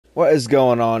What is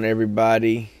going on,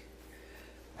 everybody?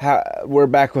 We're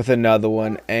back with another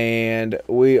one, and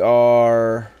we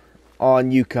are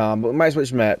on Yukon, but we might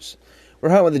switch maps. We're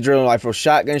hunting with the drilling rifle,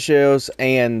 shotgun shells,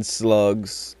 and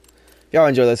slugs. If y'all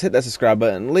enjoy this, hit that subscribe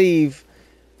button, leave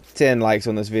 10 likes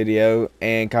on this video,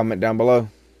 and comment down below.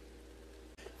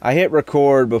 I hit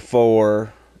record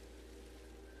before,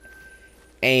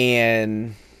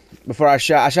 and before I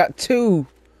shot 2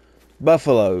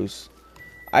 buffaloes.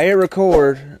 I hit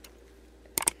record,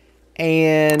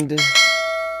 and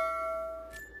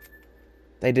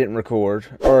they didn't record,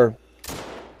 or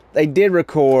they did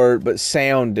record, but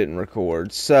sound didn't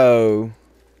record. So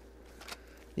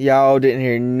y'all didn't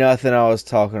hear nothing I was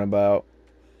talking about,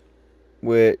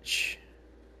 which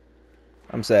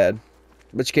I'm sad,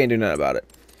 but you can't do nothing about it.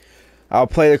 I'll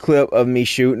play the clip of me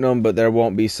shooting them, but there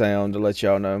won't be sound to let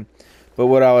y'all know. But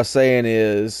what I was saying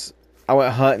is, I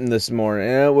went hunting this morning,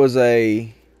 and it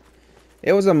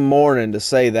was a morning to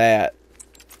say that,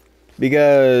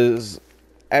 because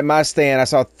at my stand I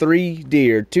saw 3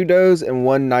 deer, 2 does and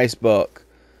 1 nice buck.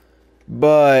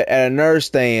 But at another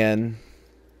stand,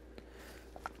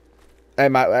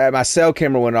 my cell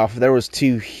camera went off, there was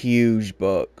 2 huge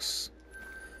bucks.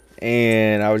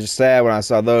 And I was just sad when I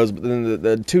saw those. But then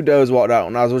the 2 does walked out,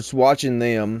 and I was just watching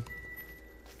them.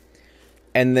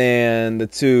 And then the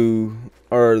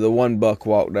 1 buck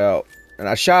walked out, and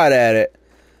I shot at it,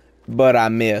 but I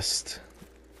missed.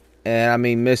 And I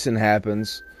mean, missing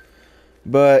happens,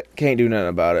 but can't do nothing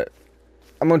about it.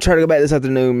 I'm gonna try to go back this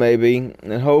afternoon, maybe,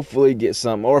 and hopefully get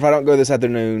something. Or if I don't go this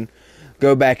afternoon,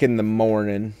 go back in the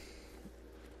morning,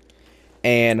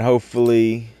 and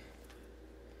hopefully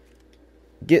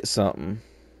get something.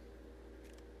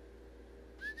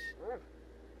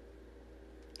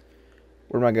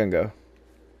 Where'd my gun go?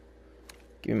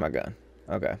 Give me my gun.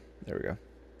 Okay, there we go.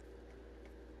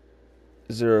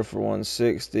 0 for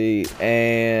 160,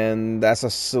 and that's a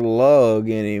slug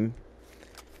in him.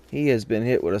 He has been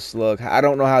hit with a slug. I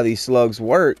don't know how these slugs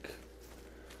work.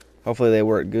 Hopefully they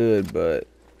work good, but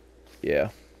yeah.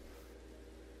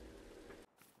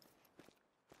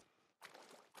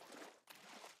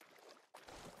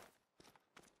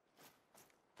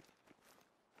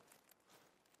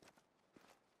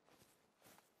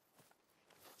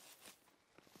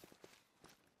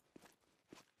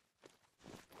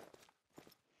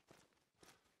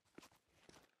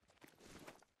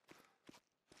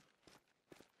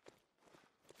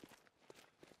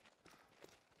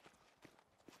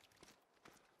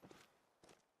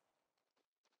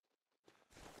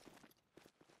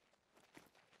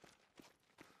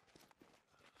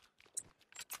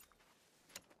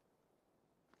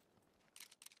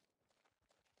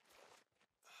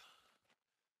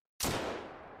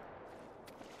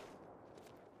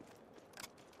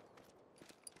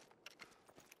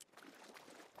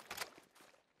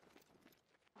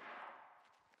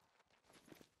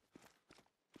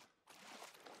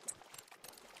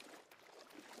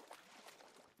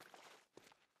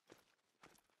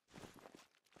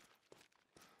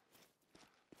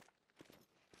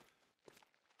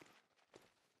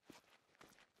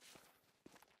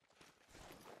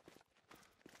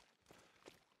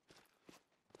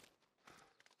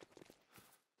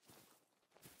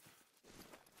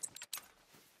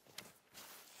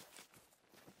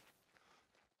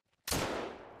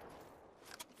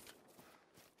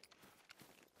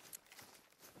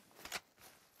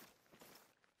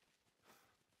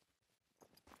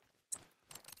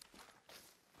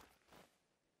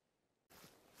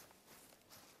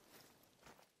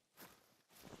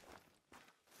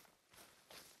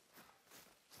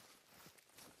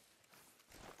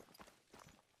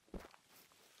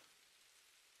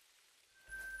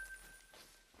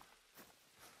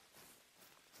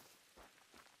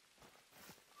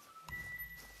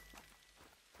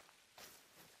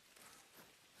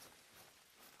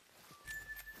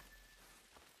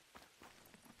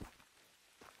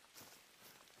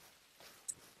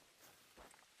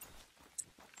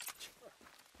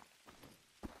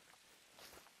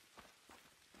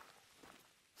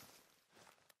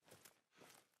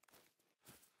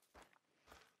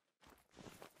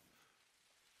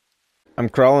 I'm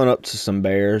crawling up to some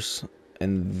bears,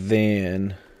 and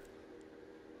then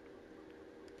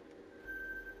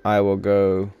I will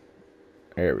go.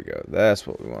 There we go. That's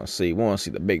what we want to see. We want to see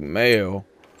the big male.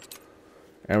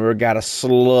 And we've got a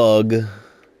slug.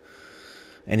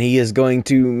 And he is going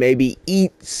to maybe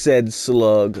eat said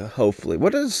slug, hopefully.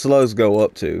 What does slugs go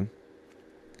up to?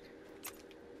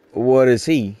 What is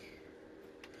he?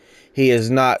 He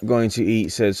is not going to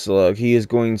eat said slug. He is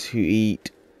going to eat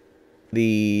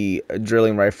the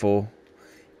drilling rifle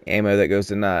ammo that goes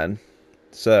to 9.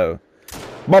 So,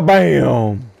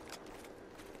 Ba-bam!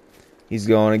 He's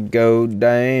gonna go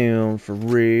down for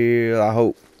real. I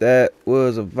hope that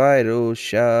was a vital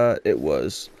shot. It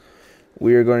was.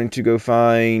 We are going to go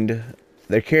find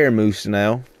the caramoose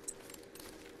now.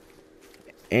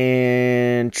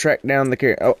 And track down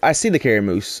the oh, I see the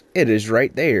caramoose. It is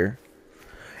right there.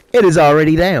 It is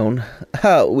already down.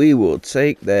 We will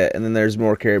take that. And then there's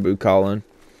more caribou calling.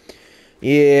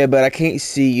 Yeah, but I can't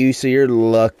see you, so you're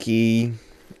lucky.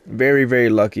 Very, very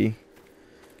lucky.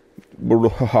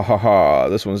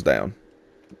 This one's down.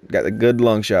 Got the good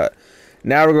lung shot.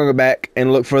 Now we're going to go back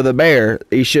and look for the bear.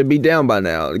 He should be down by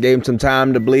now. Gave him some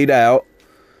time to bleed out.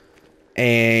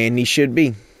 And he should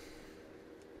be.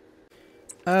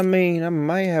 I mean, I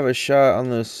might have a shot on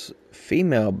this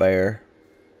female bear.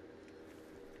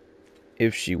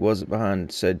 If she wasn't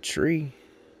behind said tree.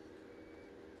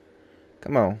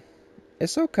 Come on.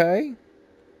 It's okay.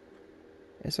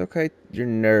 It's okay. You're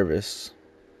nervous.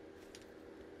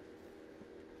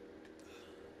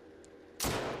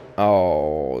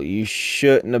 Oh, you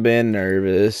shouldn't have been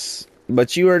nervous.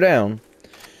 But you were down.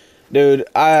 Dude,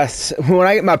 when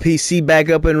I get my PC back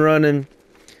up and running,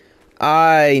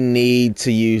 I need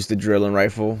to use the drilling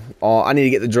rifle. I need to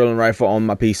get the drilling rifle on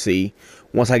my PC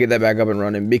once I get that back up and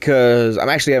running, because I'm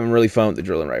actually having really fun with the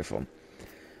drilling rifle.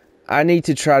 I need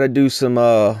to try to do some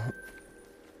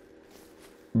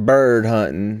bird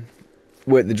hunting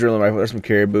with the drilling rifle. There's some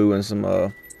caribou and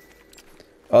some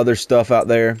other stuff out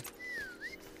there.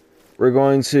 We're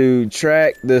going to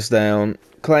track this down,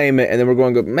 claim it, and then we're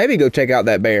going to maybe go check out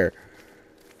that bear.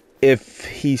 If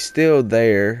he's still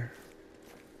there.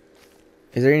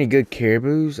 Is there any good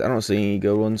caribous? I don't see any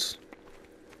good ones.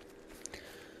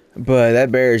 But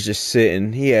that bear is just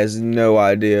sitting. He has no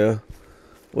idea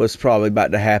what's probably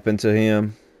about to happen to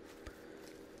him.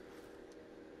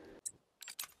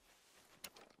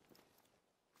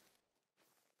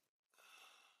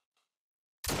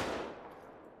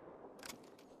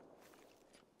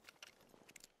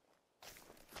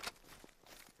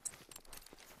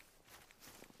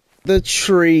 The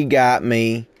tree got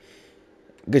me.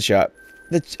 Good shot.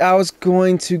 I was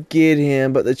going to get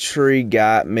him, but the tree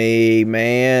got me,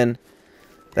 man.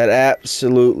 That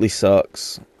absolutely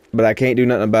sucks. But I can't do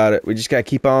nothing about it. We just gotta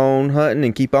keep on hunting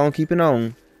and keep on keeping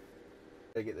on.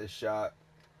 Gotta get this shot.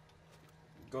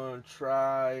 Gonna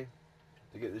try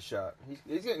to get this shot.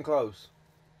 He's getting close.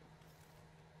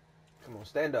 Come on,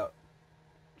 stand up.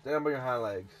 Stand up on your hind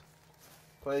legs.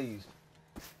 Please.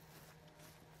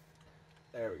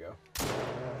 There we go.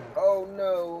 Oh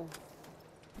no.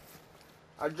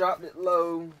 I dropped it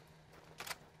low.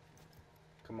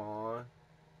 Come on.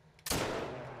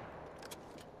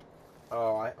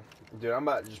 Oh, dude, I'm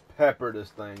about to just pepper this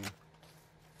thing.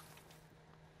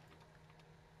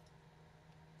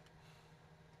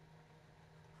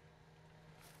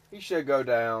 He should go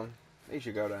down. He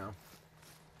should go down.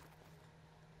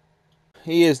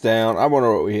 He is down. I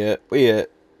wonder what we hit. We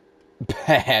hit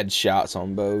bad shots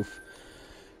on both.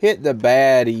 Hit the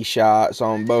baddie shots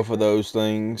on both of those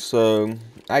things. So,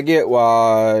 I get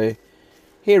why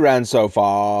he ran so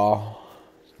far.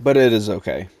 But it is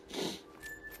okay.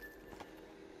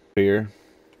 Here.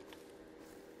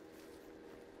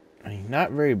 I mean,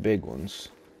 not very big ones.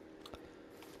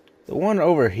 The one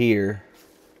over here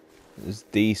is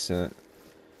decent.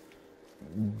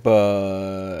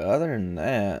 But other than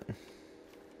that,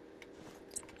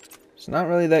 it's not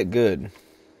really that good.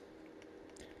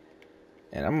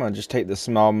 And I'm going to just take the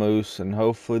small moose and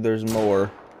hopefully there's more.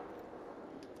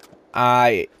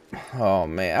 Oh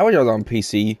man, I wish I was on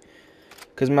PC.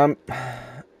 Because my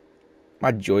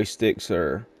joysticks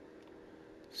are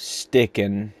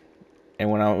sticking.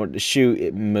 And when I went to shoot,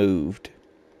 it moved.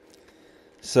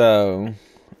 So,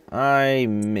 I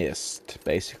missed,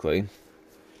 basically.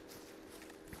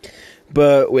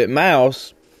 But with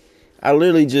mouse, I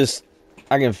literally just,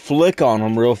 I can flick on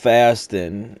them real fast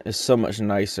and it's so much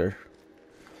nicer.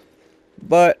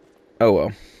 But, oh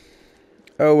well.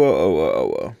 Oh well, oh well,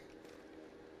 oh well.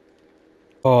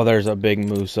 Oh, there's a big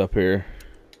moose up here.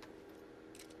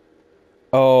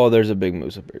 Oh, there's a big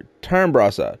moose up here. Turn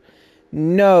broadside.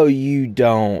 No, you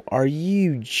don't. Are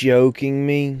you joking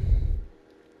me?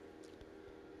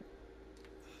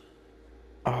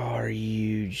 Are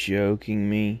you joking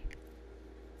me?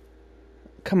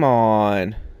 Come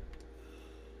on.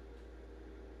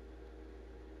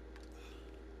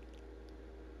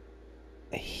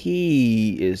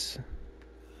 He is...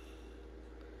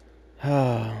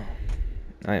 I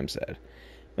am sad.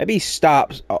 Maybe he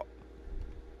stops. Oh.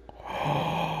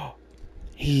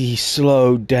 He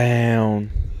slowed down.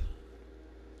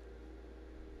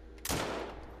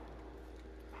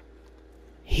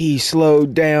 He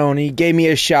slowed down. He gave me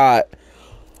a shot.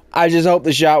 I just hope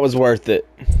the shot was worth it.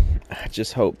 I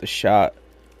just hope the shot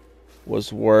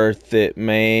was worth it,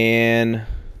 man.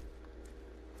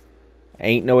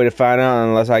 Ain't no way to find out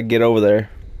unless I get over there.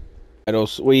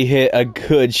 We hit a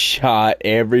good shot,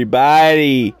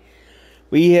 everybody.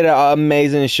 We hit an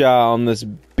amazing shot on this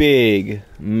big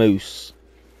moose.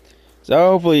 So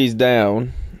hopefully he's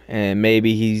down, and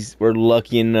maybe we're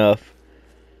lucky enough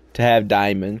to have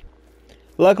diamond.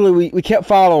 Luckily we kept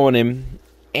following him,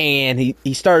 and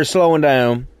he started slowing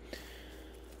down,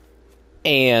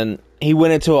 and he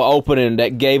went into an opening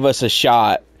that gave us a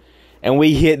shot, and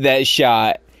we hit that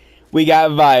shot. We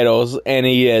got vitals, and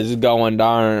he is going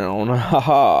down.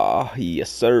 Haha,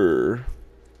 yes sir.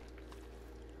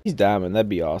 He's diamond, that'd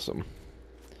be awesome.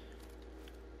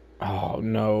 Oh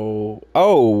no.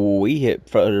 Oh, we hit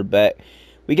further back.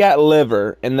 We got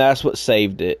liver, and that's what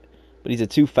saved it. But he's a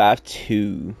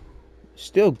 252.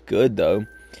 Still good though.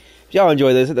 If y'all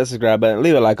enjoy this, hit that subscribe button,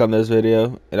 leave a like on this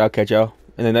video, and I'll catch y'all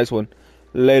in the next one.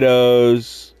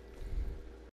 Laters.